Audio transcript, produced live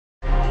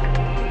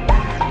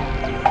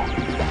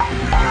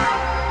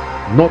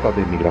Nota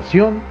de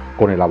inmigración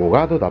con el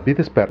abogado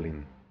David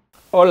Sperling.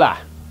 Hola,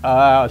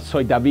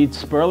 soy David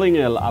Sperling,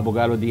 el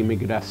abogado de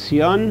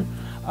inmigración.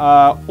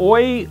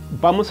 Hoy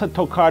vamos a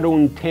tocar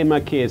un tema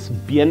que es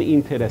bien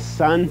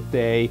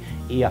interesante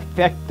y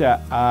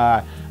afecta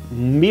a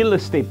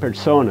miles de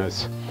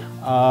personas.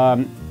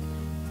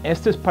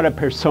 Esto es para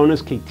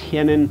personas que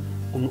tienen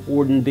un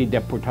orden de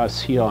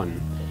deportación.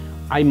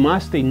 Hay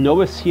más de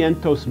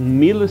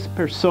 900,000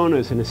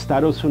 personas en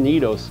Estados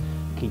Unidos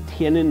que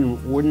tienen un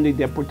orden de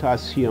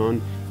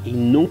deportación y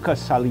nunca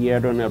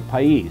salieron del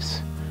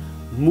país.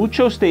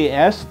 Muchos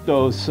de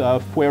estos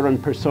fueron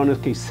personas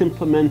que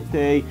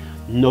simplemente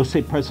no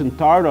se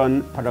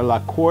presentaron para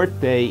la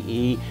corte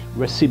y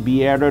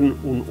recibieron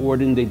un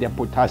orden de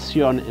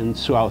deportación en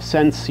su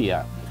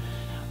ausencia.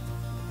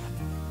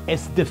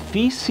 Es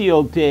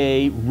difícil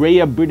de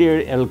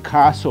reabrir el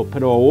caso,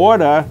 pero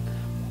ahora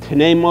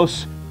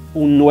tenemos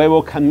un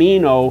nuevo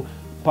camino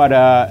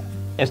para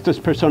estas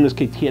personas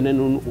que tienen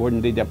un orden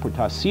de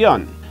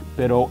deportación.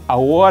 Pero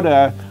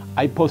ahora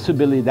hay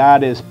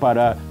posibilidades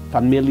para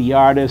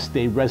familiares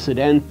de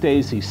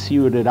residentes y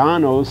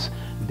ciudadanos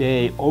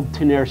de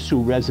obtener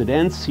su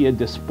residencia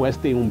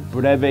después de un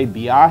breve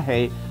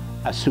viaje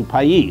a su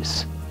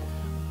país.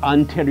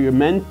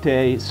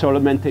 Anteriormente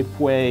solamente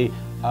fue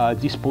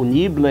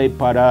disponible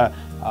para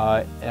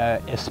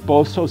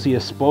esposos y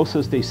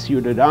esposas de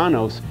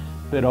ciudadanos,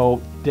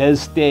 pero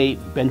desde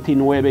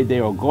 29 de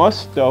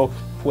agosto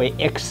fue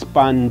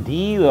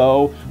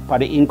expandido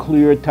para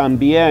incluir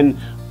también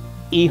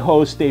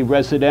hijos de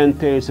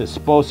residentes,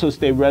 esposos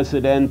de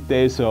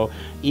residentes o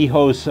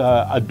hijos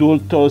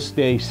adultos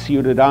de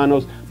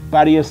ciudadanos.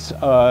 Varias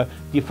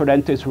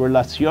diferentes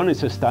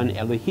relaciones están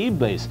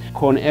elegibles.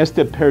 Con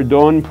este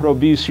perdón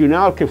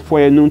provisional que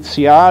fue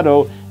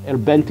anunciado el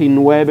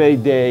 29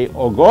 de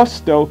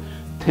agosto,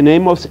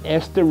 tenemos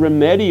este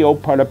remedio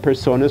para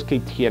personas que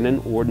tienen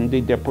orden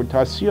de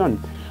deportación.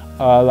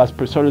 Las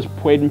personas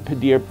pueden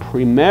pedir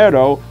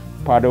primero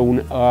para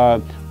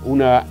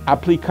una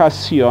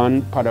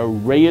aplicación para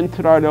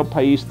reentrar al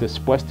país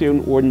después de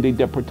un orden de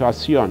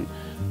deportación.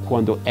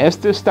 Cuando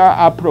este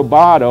está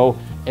aprobado,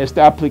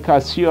 esta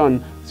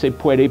aplicación se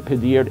puede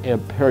pedir el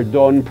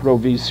perdón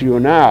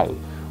provisional.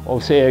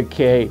 O sea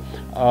que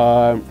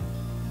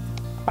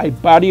hay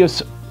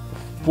varios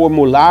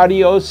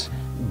formularios,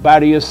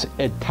 varias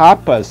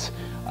etapas,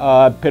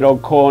 pero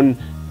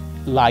con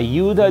la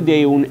ayuda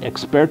de un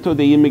experto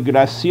de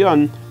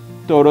inmigración,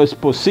 todo es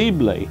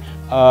posible.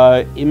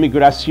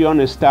 Inmigración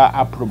está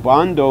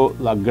aprobando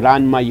la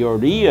gran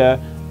mayoría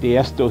de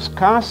estos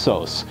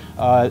casos.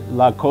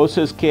 La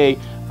cosa es que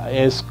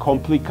es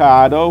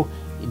complicado,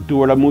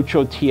 dura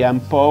mucho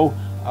tiempo,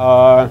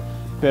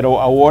 pero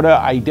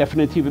ahora hay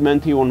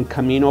definitivamente un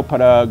camino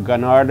para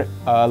ganar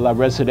la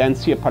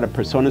residencia para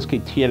personas que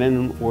tienen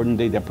un orden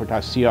de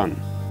deportación.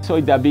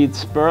 Soy David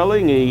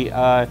Sperling y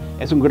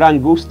es un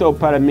gran gusto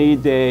para mí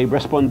de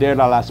responder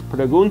a las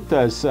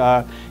preguntas.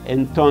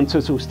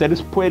 Entonces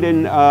ustedes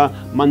pueden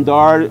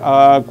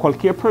mandar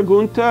cualquier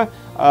pregunta.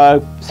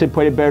 Se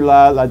puede ver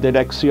la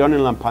dirección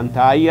en la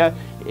pantalla.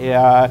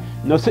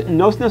 No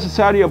es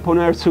necesario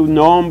poner su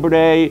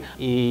nombre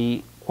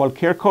y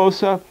cualquier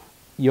cosa.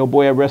 Yo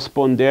voy a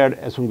responder.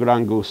 Es un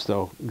gran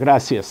gusto.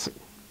 Gracias.